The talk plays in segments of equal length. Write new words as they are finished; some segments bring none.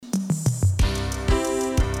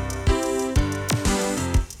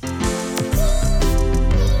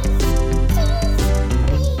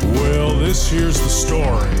here's the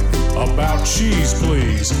story about Cheese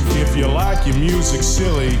Please. If you like your music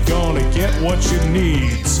silly, gonna get what you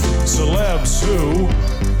need. Celebs who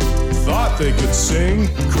thought they could sing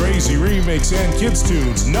crazy remakes and kids'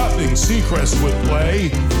 tunes. Nothing Seacrest would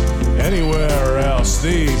play. Anywhere else,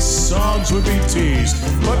 these songs would be teased.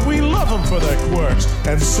 But we love them for their quirks,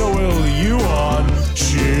 and so will you on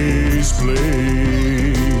Cheese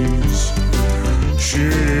Please.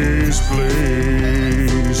 Cheese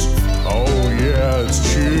Please. Oh yeah,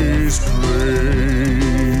 it's Cheese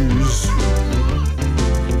Please.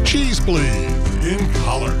 Cheese Please in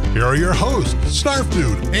color. Here are your hosts, Snarf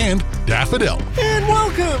Dude and Daffodil. And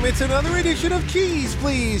welcome! It's another edition of Cheese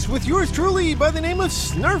Please with yours truly by the name of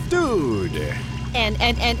Snarf Dude. And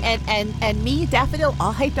me, Daffodil,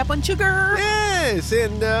 all hyped up on sugar. Yes,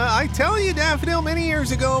 and I tell you, Daffodil, many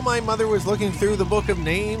years ago, my mother was looking through the book of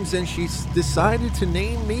names, and she decided to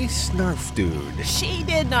name me Snarf Dude. She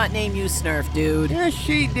did not name you Snarf Dude. Yes,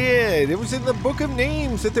 she did. It was in the book of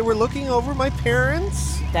names that they were looking over my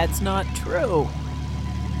parents. That's not true.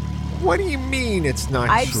 What do you mean it's not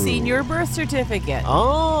true? I've seen your birth certificate.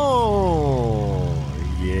 Oh,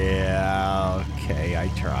 yeah, okay, I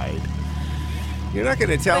tried. You're not going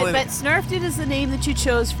to tell But Snarf Dude is the name that you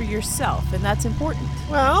chose for yourself, and that's important.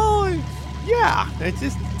 Well, yeah, it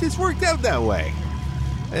just worked out that way.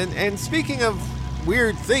 And speaking of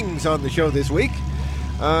weird things on the show this week,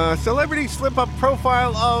 celebrity slip-up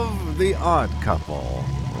profile of the Odd Couple.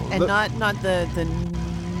 And not the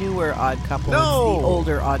newer Odd Couple. No, it's the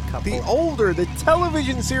older Odd Couple. The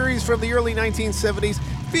television series from the early 1970s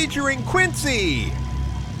featuring Quincy.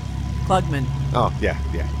 Klugman. Oh, yeah.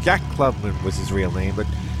 Jack Klugman was his real name, but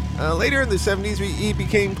later in the 70s, he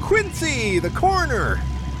became Quincy, the coroner.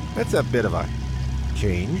 That's a bit of a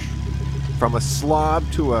change from a slob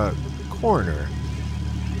to a coroner.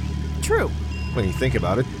 True. When you think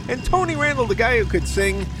about it. And Tony Randall, the guy who could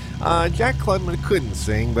sing, Jack Klugman couldn't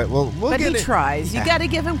sing, but we'll But get he tries. Yeah. You got to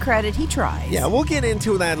give him credit. He tries. Yeah, we'll get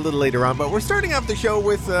into that a little later on, but we're starting off the show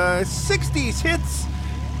with 60s hits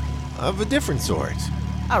of a different sort.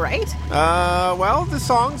 All right. Well, the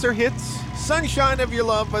songs are hits. Sunshine of Your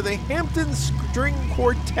Love by the Hampton String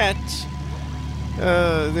Quartet.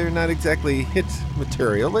 They're not exactly hit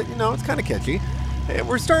material, but, it's kind of catchy. And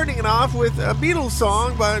we're starting it off with a Beatles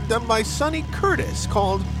song done by Sonny Curtis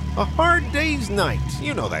called A Hard Day's Night.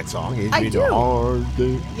 You know that song. I do. A hard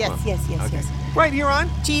day. Yes, Oh, yes. okay. Right here on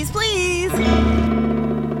Cheese, please.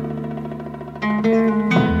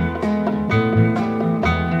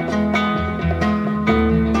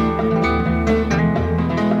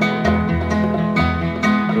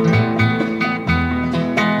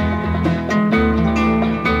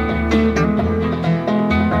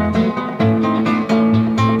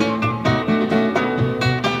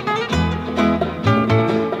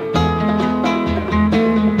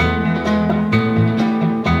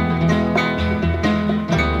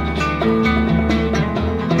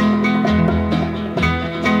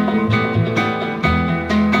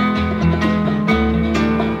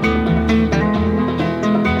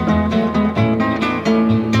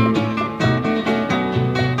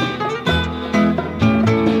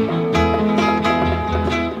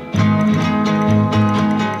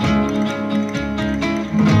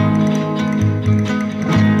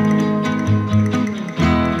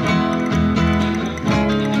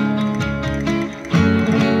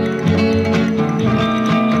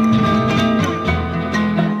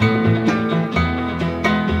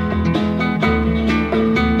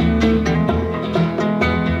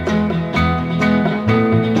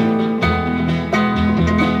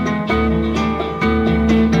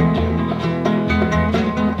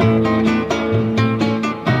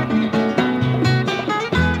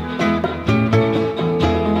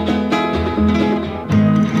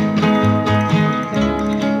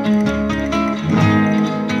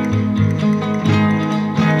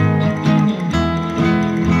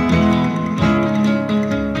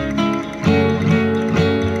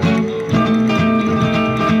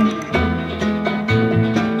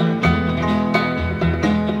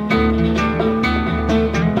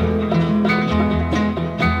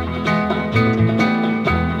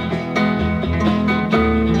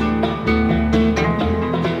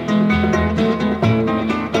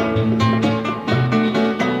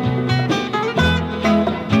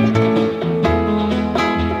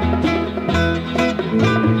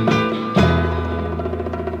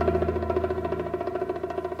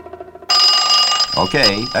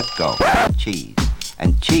 Okay, let's go. Cheese,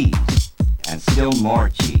 and cheese, and still more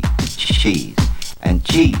cheese. Cheese, and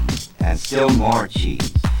cheese, and still more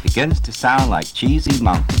cheese. Begins to sound like Cheesy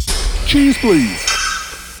Mountain. Cheese Please.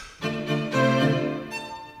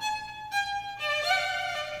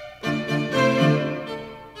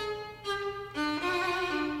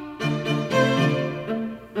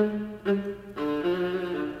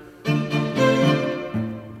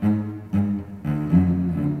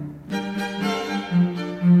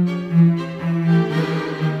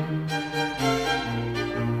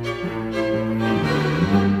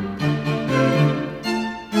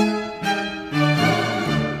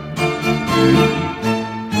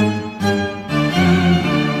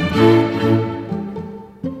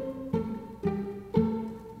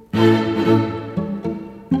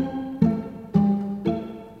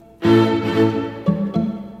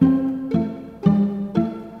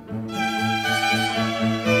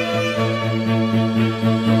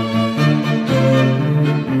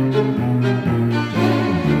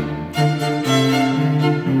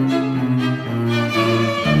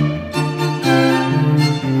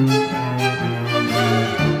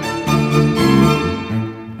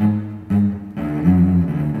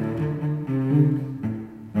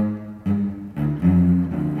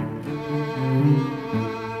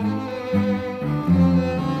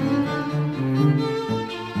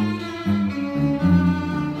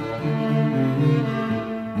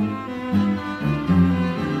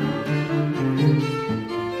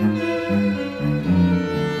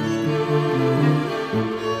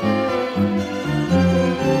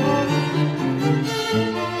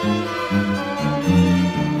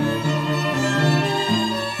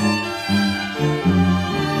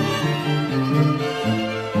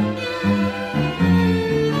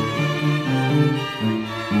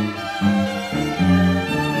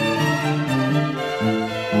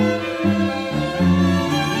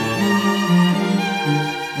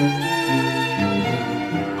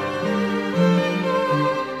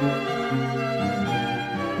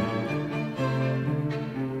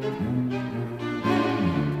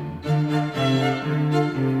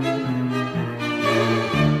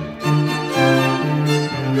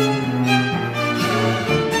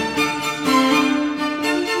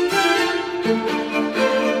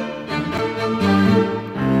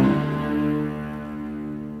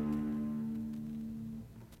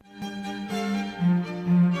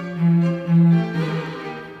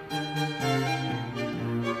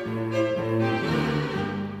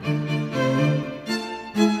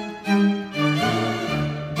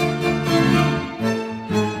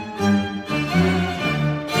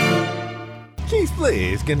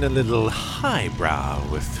 talking a little highbrow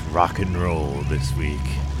with rock and roll this week.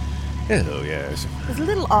 Oh, yes. It's a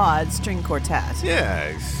little odd string quartet.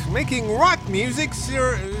 Yes, making rock music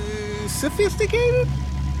sophisticated?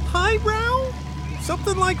 Highbrow?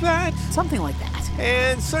 Something like that. Something like that.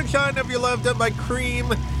 And Sunshine of Your Love done by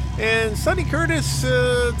Cream. And Sonny Curtis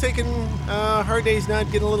taking Hard Day's Night,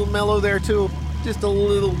 getting a little mellow there too. Just a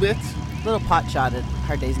little bit. Little pot shot at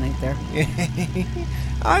Hard Day's Night there.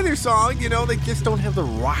 Either song, they just don't have the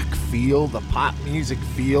rock feel, the pop music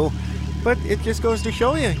feel. But it just goes to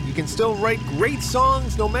show you can still write great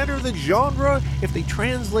songs no matter the genre if they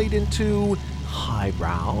translate into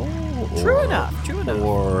highbrow. True enough.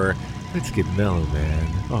 Or let's get mellow, man.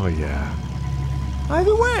 Oh, yeah.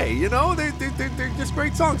 Either way, they're just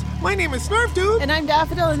great songs. My name is Snarf Dude. And I'm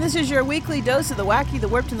Daffodil, and this is your weekly dose of the wacky, the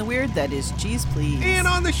warped, and the weird. That is Cheese Please. And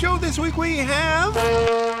on the show this week we have...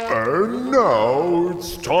 And now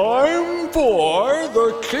it's time for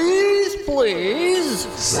the Cheese Please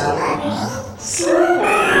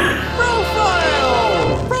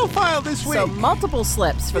Profile this week. So multiple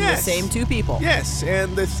slips from the same two people. Yes,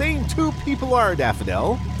 and the same two people are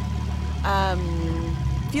Daffodil.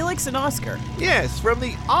 Felix and Oscar. Yes, from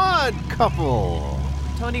The Odd Couple.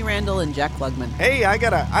 Tony Randall and Jack Klugman. Hey, I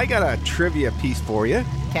got a trivia piece for you.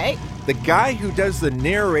 Okay. The guy who does the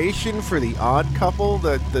narration for The Odd Couple,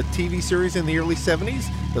 the TV series in the early 70s,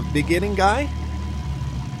 the beginning guy,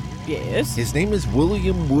 Yes. his name is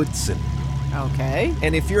William Woodson. Okay.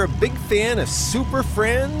 And if you're a big fan of Super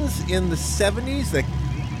Friends in the 70s,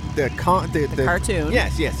 the cartoon.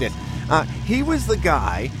 Yes. He was the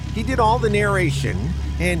guy, he did all the narration,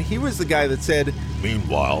 and he was the guy that said,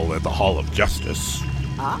 "Meanwhile, at the Hall of Justice."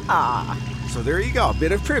 Ah. So there you go, a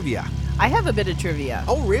bit of trivia. I have a bit of trivia.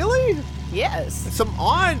 Oh, really? Yes. Some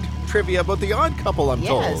odd trivia about The Odd Couple, I'm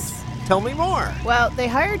told. Tell me more. Well, they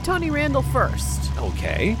hired Tony Randall first.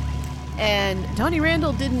 Okay. And Tony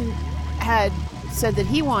Randall had said that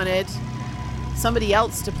he wanted somebody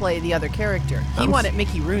else to play the other character. He wanted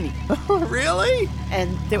Mickey Rooney. Really?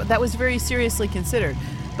 And that was very seriously considered.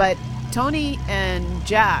 But Tony and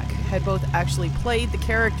Jack had both actually played the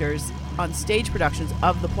characters on stage productions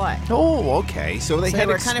of the play. Oh, okay. So they had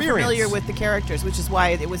were experience. kind of familiar with the characters, which is why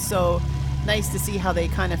it was so nice to see how they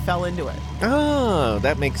kind of fell into it. Oh,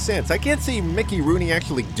 that makes sense. I can't see Mickey Rooney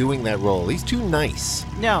actually doing that role. He's too nice.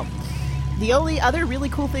 No. The only other really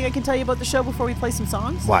cool thing I can tell you about the show before we play some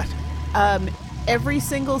songs. What? Every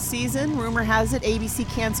single season, rumor has it, ABC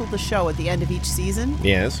canceled the show at the end of each season.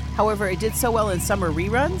 Yes. However, it did so well in summer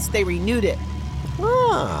reruns, they renewed it.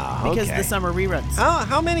 Ah, Because of the summer reruns.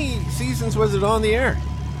 How many seasons was it on the air?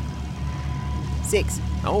 6.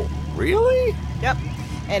 Oh, really? Yep.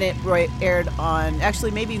 And it aired on, actually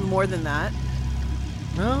maybe more than that.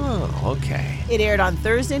 Oh, okay. It aired on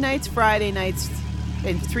Thursday nights, Friday nights,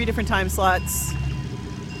 in 3 different time slots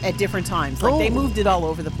at different times. They moved it all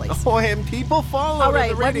over the place. Oh, and people followed All right,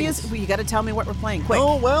 the what ratings. you got to tell me what we're playing, quick.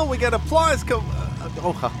 Oh, well, we got applause.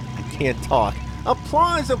 I can't talk.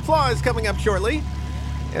 Applause coming up shortly.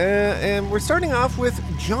 And we're starting off with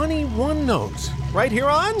Johnny One Note. Right here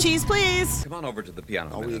on Cheese, please. Come on over to the piano.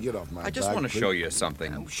 Oh, will you get off my I just back, want to please? show you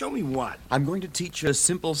something. Now, show me what? I'm going to teach you a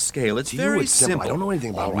simple scale. It's To you, very it's simple. I don't know anything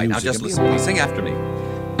about All right, music. now just Give me listen. a- Sing after me.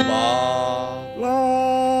 La.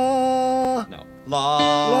 La. No. La.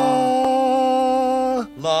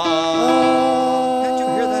 La. La. Can't you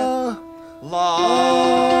hear that? La.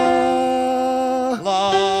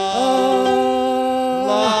 La. La.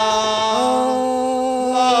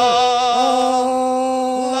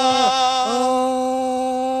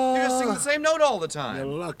 You're just singing the same note all the time.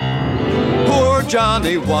 Poor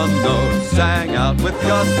Johnny One Note sang out with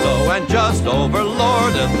gusto and just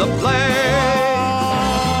overlorded the play.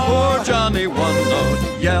 Poor Johnny One Note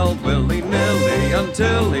yelled willy-nilly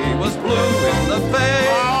until he was blue in the face.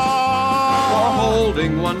 For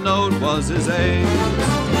holding one note was his aim.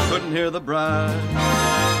 Couldn't hear the brass,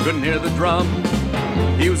 couldn't hear the drum.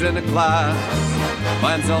 He was in a class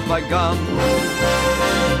by himself by gum.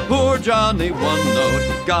 Poor Johnny One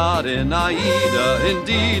Note got in Aida,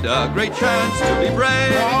 indeed a great chance to be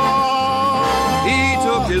brave. He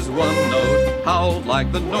took his one note, howled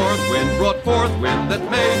like the north wind, brought forth wind that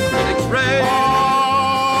made critics rave.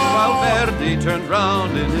 While Verdi turned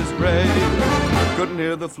round in his grave, couldn't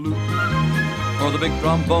hear the flute or the big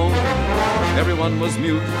trombone. Everyone was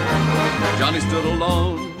mute, Johnny stood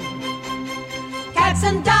alone. Cats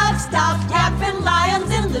and dogs stopped yapping,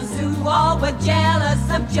 lions in the zoo all were jealous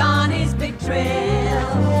of Johnny's big trill.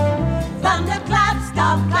 Thunderclaps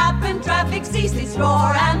stopped clapping, traffic ceased its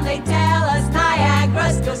roar, and they tell us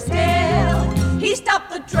Niagara stood still. He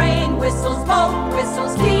stopped the train, whistles, boat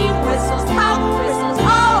whistles, steam whistles, smoke whistles,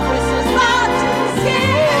 all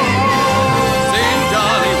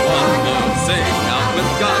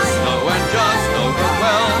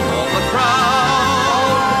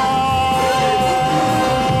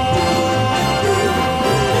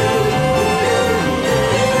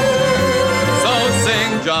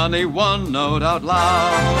Johnny one note out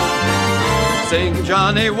loud. Sing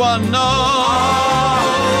Johnny one note.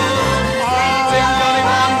 Sing Johnny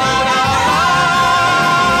one note out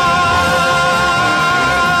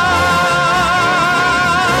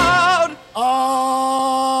loud.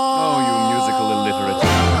 Oh, you musical illiterate.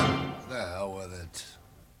 The hell with it.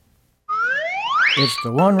 It's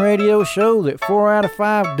the one radio show that 4 out of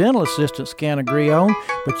 5 dental assistants can't agree on,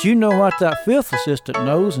 but you know what that 5th assistant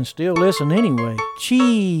knows and still listen anyway.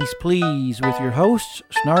 Cheese, please, with your hosts,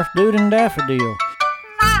 Snarf Dude and Daffodil.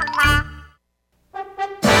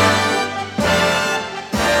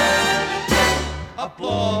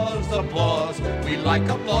 Applause, applause, we like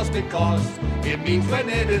applause because it means when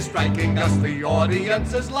it is striking us, the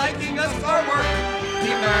audience is liking us. Our work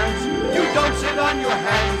demands you don't sit on your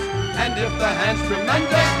hands, and if the hand's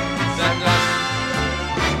tremendous, send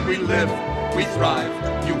us. We live, we thrive,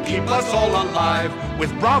 you keep us all alive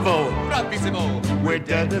with bravo, bravissimo. We're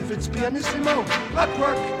dead if it's pianissimo, but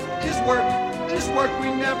work is work. This work we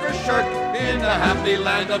never shirk in a happy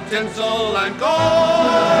land of tinsel and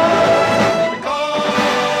gold. Because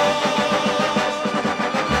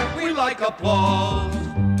we like applause.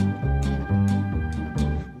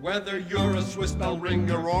 Whether you're a Swiss bell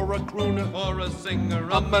ringer or a crooner or a singer,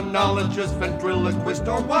 a monologist, ventriloquist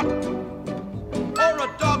or what? Or a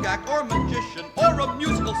dog act or magician or a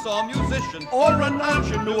musical saw musician or an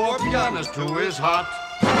ingenue or pianist who is hot.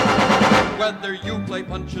 Whether you play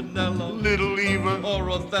Punchinello, Little Eva, or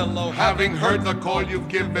Othello, having heard the call you've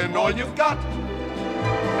given all you've got.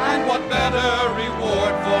 And what better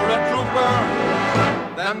reward for a trooper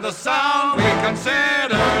than the sound we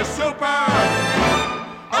consider super?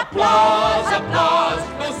 Applause, applause,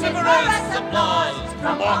 vociferous applause.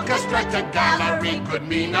 From orchestra to gallery, could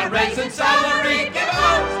mean a raise in salary. Give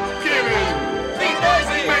out, give in, be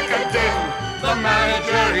noisy, make a din. The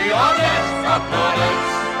manager, he honors applause.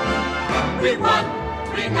 We won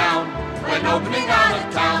renown when opening out of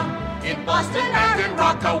town. In Boston and in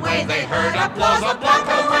Rockaway, they heard applause a block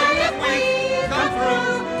away. If we come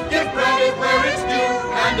through, give credit where it's due,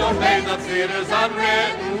 and obey the theater's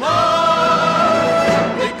unwritten law.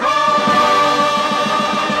 Because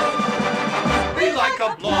we like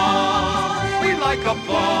applause, we like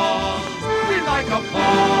applause, we like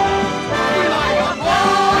applause, we like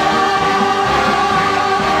applause.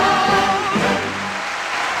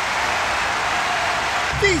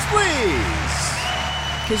 Cheese, please.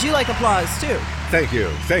 Because you like applause, too. Thank you,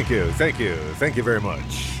 thank you, thank you, thank you very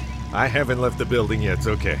much. I haven't left the building yet, it's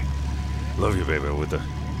okay. Love you, baby, with the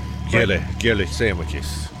girly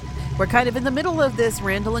sandwiches. We're kind of in the middle of this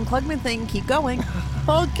Randall and Klugman thing. Keep going.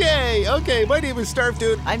 Okay, my name is Snarf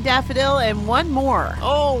Dude. I'm Daffodil, and one more.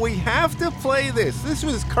 Oh, we have to play this. This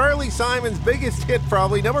was Carly Simon's biggest hit,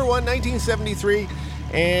 probably, number 1, 1973,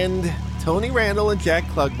 and Tony Randall and Jack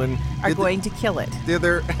Klugman are going to kill it. Did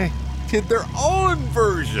their own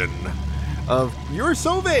version of You're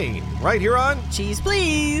So Vain, right here on Cheese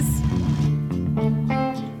Please.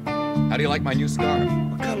 How do you like my new scarf?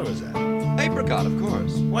 What color is that? Apricot, of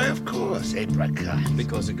course. Why, of course, apricot.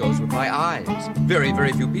 Because it goes with my eyes. Very,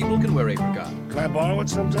 very few people can wear apricot. Can I borrow it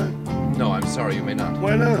sometime? No, I'm sorry, you may not.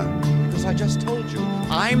 Why not? Because I just told you,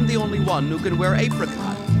 I'm the only one who can wear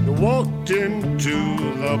apricot. You walked into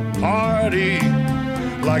the party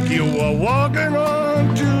like you were walking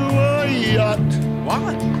onto a yacht.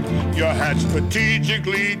 What? Your hat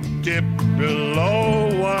strategically dipped below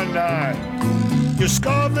one eye. Your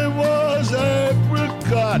scarf, it was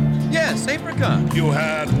apricot. Yes, apricot. You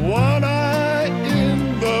had one eye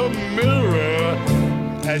in the mirror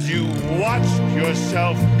as you watched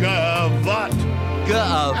yourself gavotte.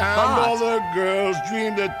 Gavotte. And all the girls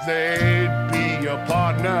dreamed that they'd be your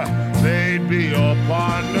partner. They'd be your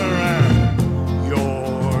partner, and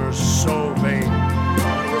you're so vain. What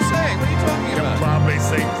are you saying? What are you talking about? You probably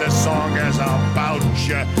think this song is about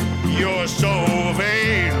you. You're so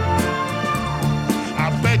vain. I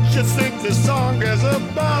bet you think this song is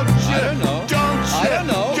about you. I don't know. Don't you? I don't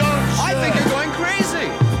know. Don't you? I think you're going crazy.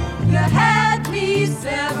 You had me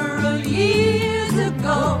several years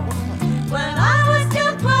ago when I was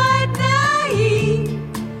still quite naive.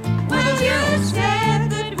 When you said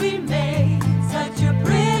that we made such a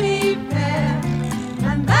pretty pair,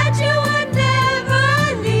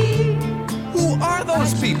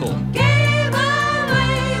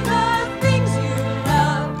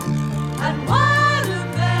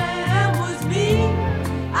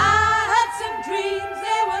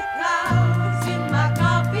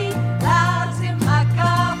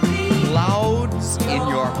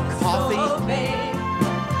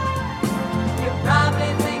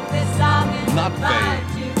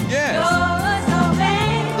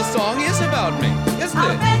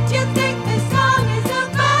 you think this song is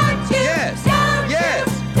about you? Yes. Don't Yes.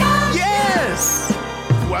 you? Don't Yes!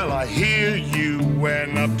 Well, I hear you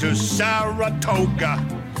went up to Saratoga,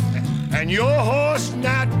 and your horse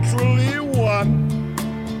naturally won.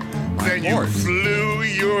 Then you horse. flew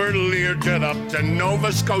your Learjet up to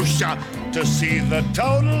Nova Scotia to see the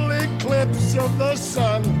total eclipse of the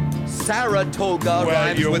sun. Saratoga Well,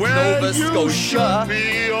 rhymes you're with where Nova you Scotia. should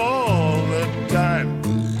be all the time.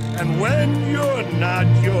 And when you're not,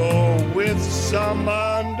 you're with some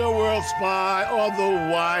underworld spy or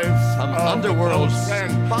the wife Some of underworld a close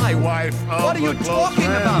friend. spy. Wife of What are you a close talking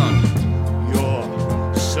friend. about?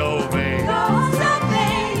 You're so vain. Go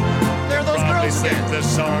something. They're those Probably girls think again. the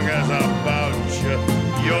song is about you.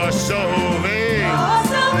 You're so vain. Go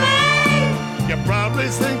something. You probably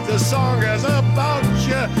think the song is about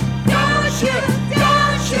you. Don't you?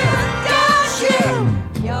 Don't you? Don't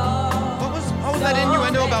you? What was that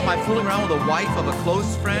innuendo about my fooling around with the wife of a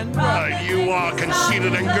close friend? You are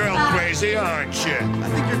conceited and girl crazy, aren't you? I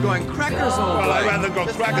think you're going crackers, old Well, I'd boy. rather go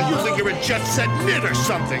crackers. You think you're a jet set knit or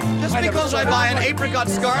something? Just never because I said buy an that. apricot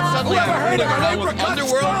scarf, suddenly Whoever I'm heard fooling of an around with apricot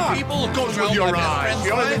underworld scarf? people. It goes with around your my best eyes. friend's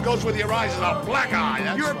The only thing wife. that goes with your eyes is a black eye.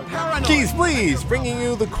 That's You're what- paranoid. Keys Please, bringing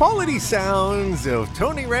you the quality sounds of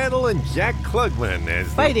Tony Randall and Jack Klugman as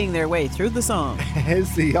Fighting their way through the song.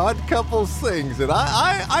 as the Odd Couple sings. And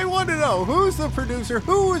I want to know, who's the producer,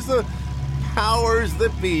 who is the powers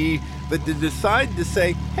that be that decide to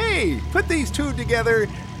say, hey, put these two together.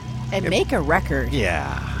 And make a record.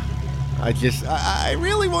 Yeah. I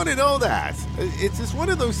really want to know that. It's just one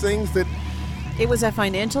of those things that, It was a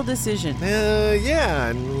financial decision. yeah,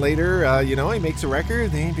 and later, he makes a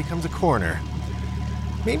record, then he becomes a corner.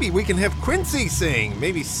 Maybe we can have Quincy sing.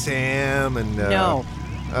 Maybe Sam and No.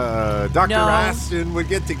 Dr. No. Aston would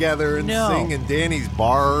get together and No. sing in Danny's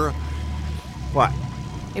bar. What?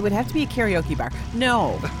 It would have to be a karaoke bar.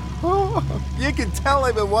 No. You can tell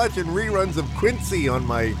I've been watching reruns of Quincy on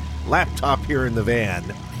my laptop here in the van.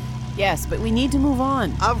 Yes, but we need to move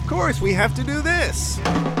on. Of course, we have to do this.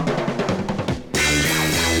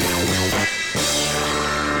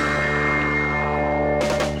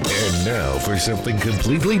 And now for something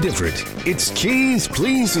completely different. It's Keys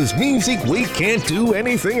Please's music we can't do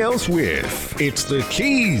anything else with. It's the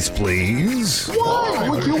Keys Please. Why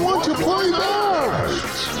would you want to play that?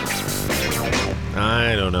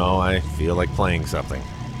 I don't know. I feel like playing something.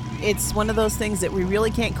 It's one of those things that we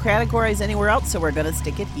really can't categorize anywhere else, so we're going to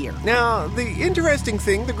stick it here. Now, the interesting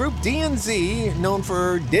thing, the group DNZ, known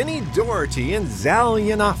for Denny Doherty and Zal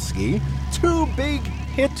Yanofsky, two big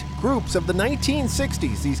hit groups of the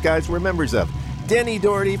 1960s these guys were members of. Denny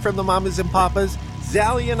Doherty from the Mamas and Papas,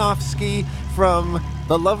 Zal Yanofsky from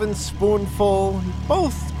the Lovin' Spoonful.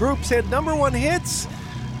 Both groups had #1 hits.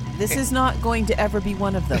 This is not going to ever be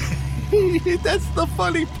one of them. That's the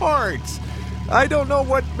funny part. I don't know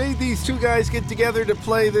what made these two guys get together to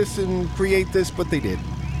play this and create this, but they did.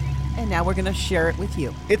 And now we're going to share it with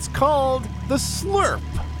you. It's called The Slurp.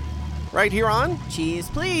 Right here on Cheese,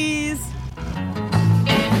 please.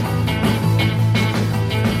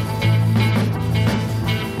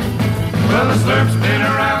 Well, the slurp's been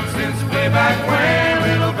around since way back when.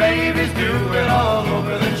 Little babies do it all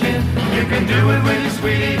over the chin. You can do it with your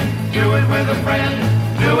sweetie, do it with a friend,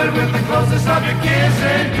 do it with the closest of your kiss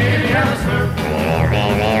and kin. Yeah, the slurp.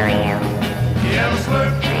 Yeah, the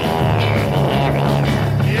slurp.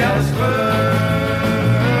 Yeah, the slurp.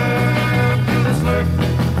 Do the slurp.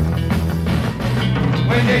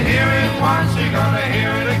 When you hear it once, you're gonna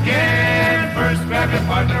hear it again. First grab your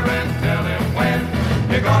partner and tell him when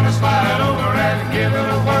you're gonna slide over and give it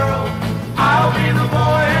a whirl. I'll be the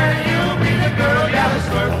boy and you'll be the girl. Yeah, the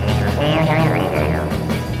slurp.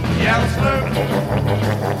 Yeah, the slurp.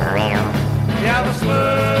 Yeah, the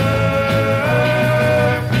slurp.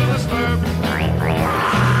 Do the slurp.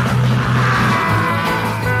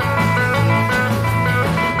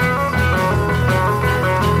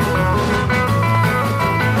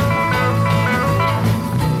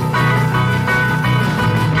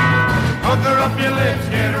 Pucker up your lips,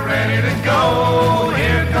 get ready to go.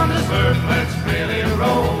 Here comes the slurp, let's really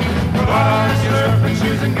roll. Put on your surfing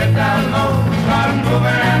shoes and get down low. Start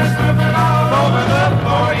moving and slurping all over the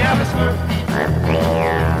floor. Yeah, the slurp.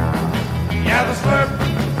 Yeah, the slurp.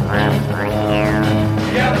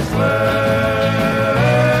 Yeah, the slurp.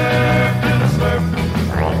 Do the slurp.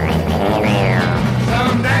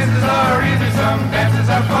 Some dances are easy, some dances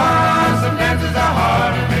are fun. Some dances are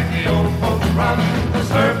hard to make the old folks run. The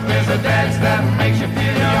slurp is a dance that makes you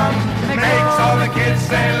feel young. Makes all the kids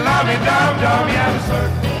say, "Love-me dum dum." Yeah, the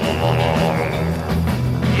slurp.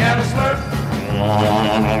 Yeah, the slurp.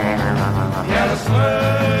 Yeah, the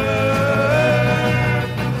slurp.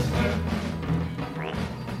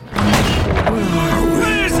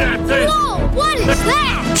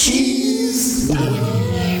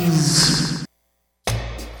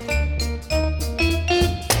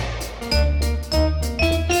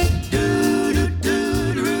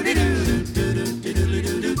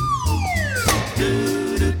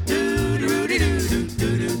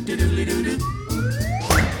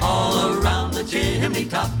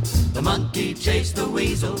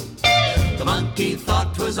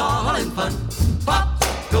 thought 'twas all in fun. Pop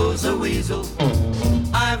goes the weasel.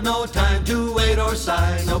 I've no time to wait or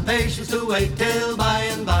sigh, no patience to wait till by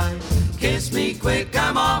and by. Kiss me quick,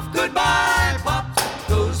 I'm off, goodbye. Pop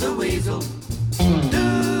goes the weasel.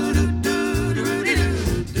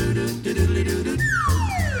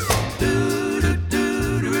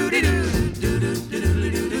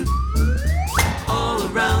 All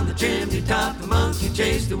around the chimney top, the monkey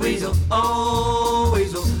chased the weasel. Oh,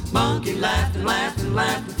 weasel. Monkey laughed and laughed and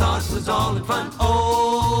laughed and thought it was all in fun.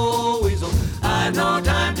 Oh, weasel. I've no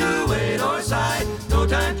time to wait or sigh, no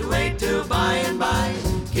time to wait till by and by.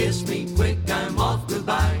 Kiss me quick, I'm off,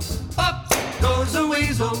 goodbye. Up goes the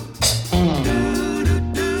weasel.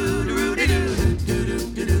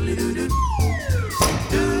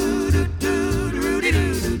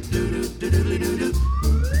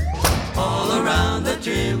 All around the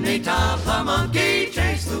chimney top, the monkey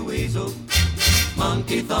chased the weasel.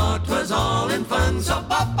 Monkey thought 'twas all in fun, so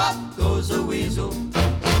pop, pop goes the weasel.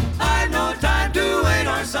 I've no time to wait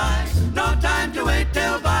or sigh, no time to wait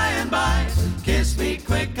till by and by. Kiss me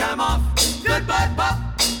quick, I'm off, goodbye, pop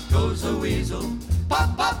goes the weasel.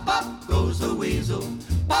 Pop, pop, pop goes the weasel.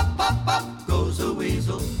 Pop, pop, pop goes the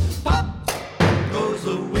weasel. Pop goes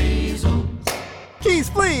the weasel. Keys,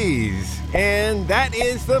 please. And that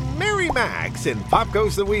is the Merry Macs and Pop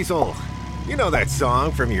Goes the Weasel. You know that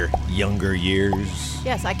song from your younger years.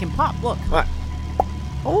 Yes, I can pop. Look. What?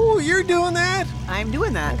 Oh, you're doing that? I'm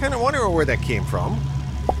doing that. I kind of wonder where that came from.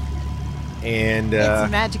 And it's a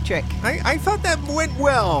magic trick. I thought that went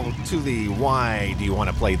well to the why do you want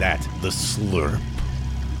to play that? The slurp.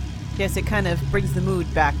 Yes, it kind of brings the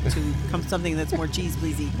mood back to something that's more cheese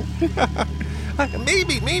pleasy.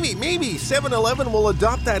 Maybe 7-Eleven will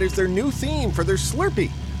adopt that as their new theme for their Slurpee.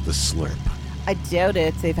 The slurp. I doubt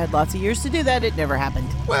it. They've had lots of years to do that. It never happened.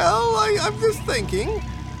 Well, I'm just thinking.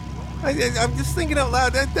 I'm just thinking out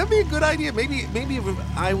loud. That'd be a good idea. Maybe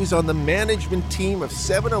if I was on the management team of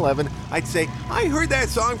 7-Eleven, I'd say, I heard that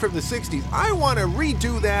song from the 60s. I want to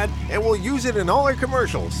redo that, and we'll use it in all our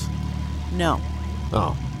commercials. No.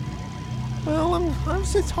 Oh. Well, I'm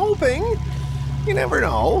just hoping. You never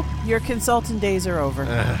know. Your consultant days are over.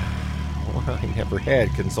 Well, I never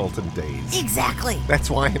had consultant days. Exactly. That's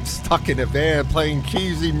why I'm stuck in a van playing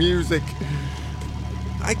cheesy music.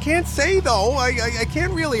 I can't say, though. I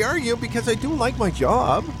can't really argue because I do like my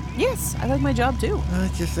job. Yes, I like my job, too.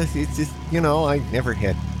 It's just, I never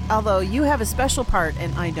had. Although you have a special part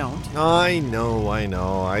and I don't. I know.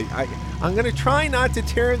 I'm going to try not to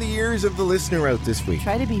tear the ears of the listener out this week.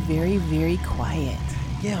 Try to be very, very quiet.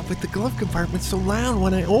 Yeah, but the glove compartment's so loud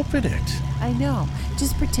when I open it. I know.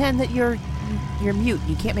 Just pretend that you're mute.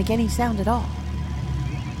 You can't make any sound at all.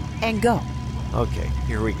 And go. Okay,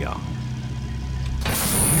 here we go.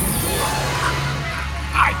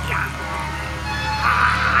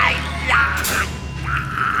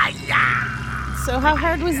 So how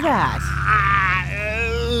hard was that?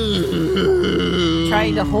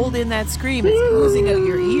 Trying to hold in that scream, it's oozing out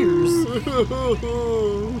your ears.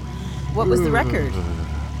 What was the record?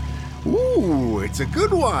 Ooh, it's a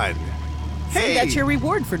good one. Hey, that's your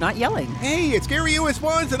reward for not yelling. Hey, it's Gary U.S.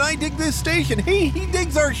 Bonds, and I dig this station. He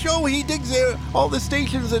digs our show. He digs all the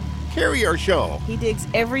stations that carry our show. He digs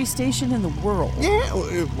every station in the world. Yeah,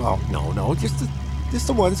 well, no, just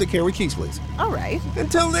the ones that carry Keys, please. All right.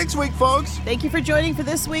 Until next week, folks. Thank you for joining for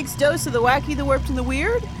this week's dose of the wacky, the warped, and the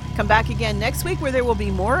weird. Come back again next week where there will be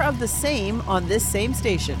more of the same on this same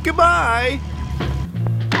station. Goodbye.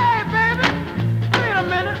 Hey, baby, wait a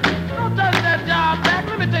minute. Don't touch that dial back.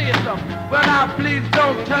 Let me tell you something. Well, now, please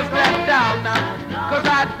don't touch that dial now, 'cause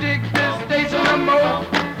I dig this station the most.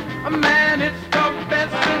 Man, it's the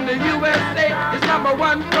best in the USA. It's number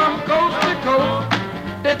one from coast to coast.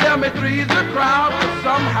 They tell me three's a crowd, but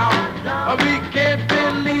somehow we can't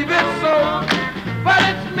believe it so. But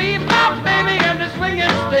it's me, my baby, and the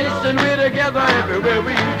swinging station. We're together everywhere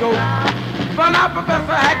we go. Well, now,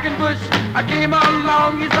 Professor Hackenbush, I came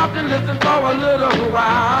along. He stopped and listened for a little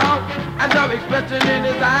while. And the expression in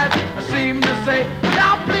his eyes seemed to say,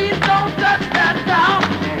 now, please don't touch that dial.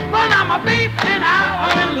 Well, now, my baby and I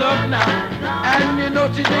are in love now. And you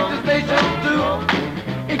know she takes the station too.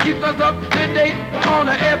 It keeps us up to date on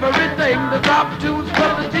everything. The top tunes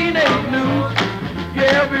from the teenage news.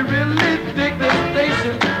 Yeah, we really dig this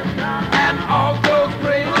station and all those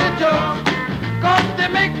crazy jokes. 'Cause they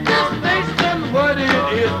make this station what it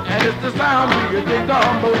is, and it's the sound we dig the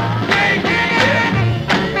most. Yeah, yeah.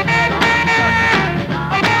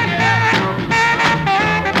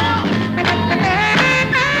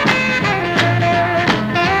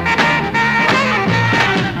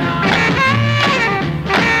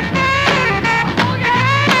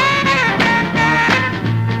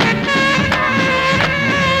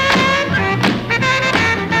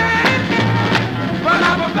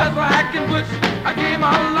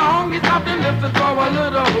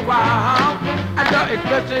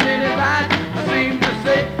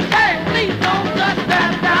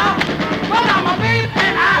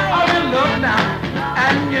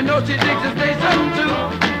 know she digs the station too.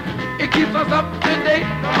 It keeps us up to date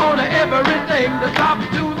on everything, the top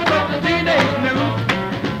tunes of the teenage news.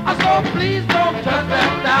 So please don't touch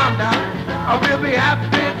that down now. We'll be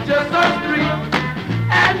happy just us three.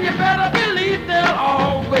 And you better believe there'll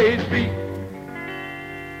always be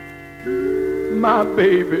my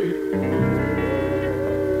baby,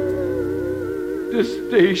 the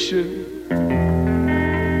station,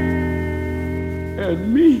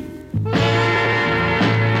 and me.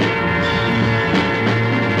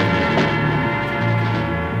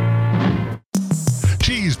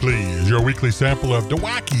 Cheese Please, your weekly sample of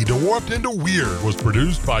DeWacky, DeWarped, and DeWeird was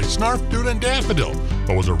produced by Snarf Dude and Daffodil,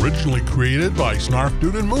 but was originally created by Snarf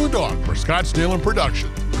Dude and Moondog for Scottsdale and Production.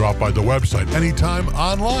 Drop by the website anytime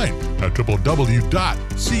online at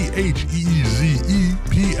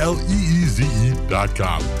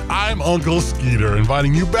www.cheezepleeze.com. I'm Uncle Skeeter,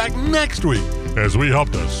 inviting you back next week as we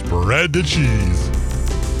help to spread the cheese.